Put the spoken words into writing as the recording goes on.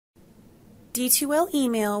D2L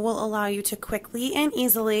email will allow you to quickly and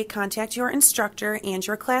easily contact your instructor and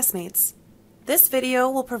your classmates. This video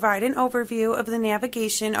will provide an overview of the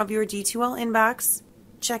navigation of your D2L inbox,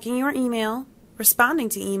 checking your email, responding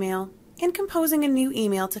to email, and composing a new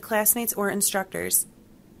email to classmates or instructors.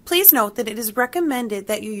 Please note that it is recommended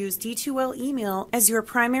that you use D2L email as your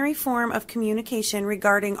primary form of communication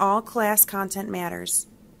regarding all class content matters.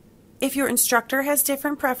 If your instructor has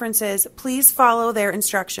different preferences, please follow their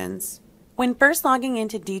instructions. When first logging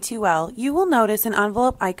into D2L, you will notice an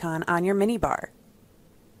envelope icon on your mini bar.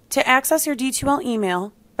 To access your D2L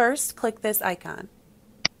email, first click this icon.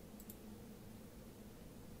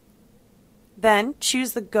 Then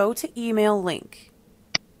choose the Go to Email link.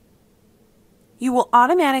 You will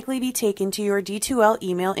automatically be taken to your D2L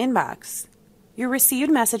email inbox. Your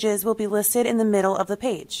received messages will be listed in the middle of the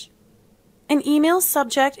page. An email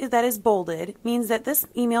subject that is bolded means that this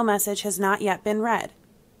email message has not yet been read.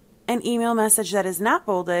 An email message that is not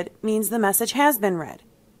bolded means the message has been read.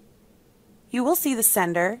 You will see the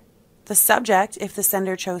sender, the subject if the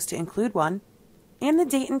sender chose to include one, and the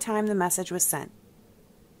date and time the message was sent.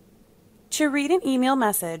 To read an email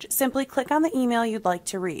message, simply click on the email you'd like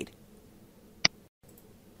to read.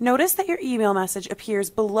 Notice that your email message appears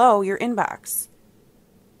below your inbox.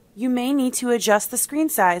 You may need to adjust the screen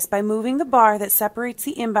size by moving the bar that separates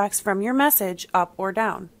the inbox from your message up or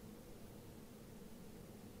down.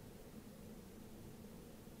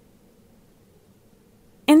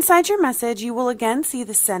 Inside your message, you will again see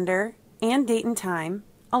the sender and date and time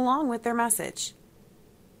along with their message.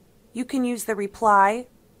 You can use the reply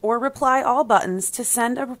or reply all buttons to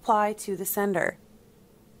send a reply to the sender.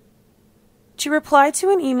 To reply to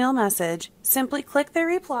an email message, simply click the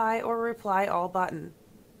reply or reply all button.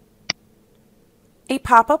 A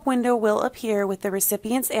pop-up window will appear with the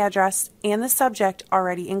recipient's address and the subject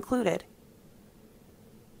already included.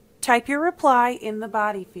 Type your reply in the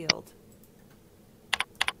body field.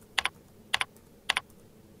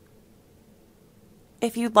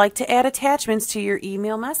 If you'd like to add attachments to your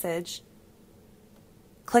email message,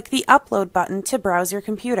 click the Upload button to browse your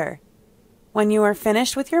computer. When you are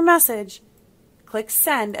finished with your message, click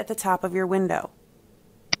Send at the top of your window.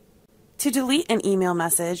 To delete an email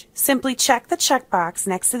message, simply check the checkbox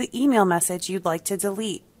next to the email message you'd like to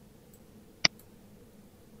delete.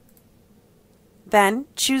 Then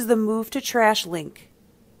choose the Move to Trash link,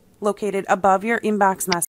 located above your inbox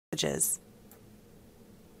messages.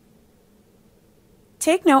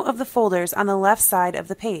 Take note of the folders on the left side of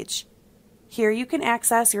the page. Here you can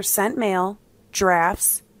access your sent mail,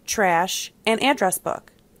 drafts, trash, and address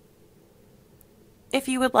book. If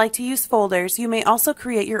you would like to use folders, you may also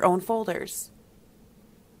create your own folders.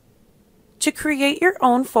 To create your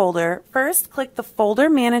own folder, first click the Folder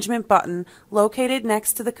Management button located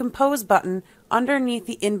next to the Compose button underneath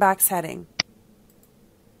the Inbox heading.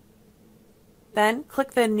 Then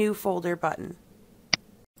click the New Folder button.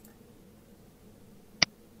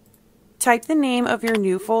 Type the name of your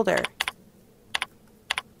new folder.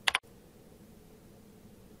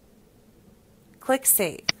 Click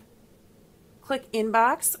Save. Click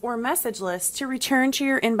Inbox or Message List to return to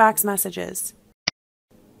your inbox messages.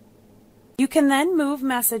 You can then move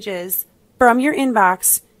messages from your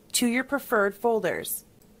inbox to your preferred folders.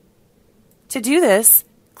 To do this,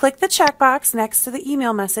 click the checkbox next to the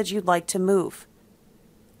email message you'd like to move.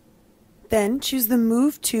 Then choose the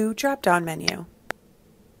Move To drop-down menu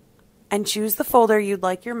and choose the folder you'd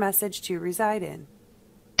like your message to reside in.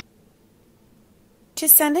 To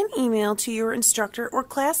send an email to your instructor or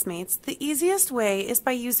classmates, the easiest way is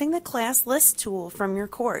by using the Class List tool from your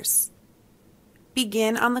course.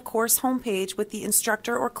 Begin on the course homepage with the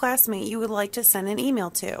instructor or classmate you would like to send an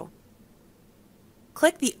email to.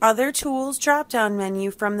 Click the Other Tools drop-down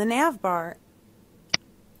menu from the nav bar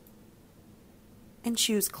and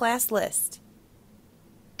choose Class List.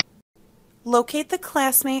 Locate the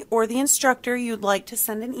classmate or the instructor you'd like to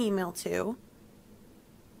send an email to.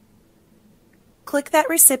 Click that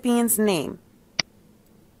recipient's name.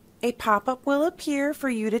 A pop-up will appear for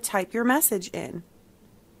you to type your message in.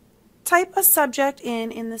 Type a subject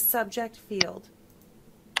in the subject field.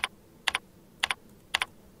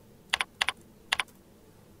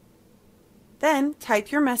 Then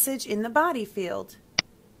type your message in the body field.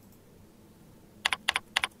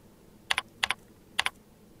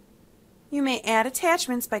 You may add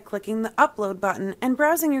attachments by clicking the Upload button and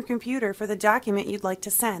browsing your computer for the document you'd like to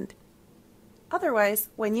send. Otherwise,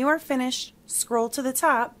 when you are finished, scroll to the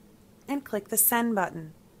top and click the Send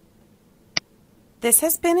button. This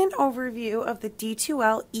has been an overview of the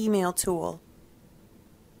D2L email tool.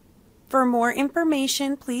 For more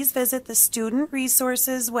information, please visit the Student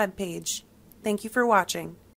Resources webpage. Thank you for watching.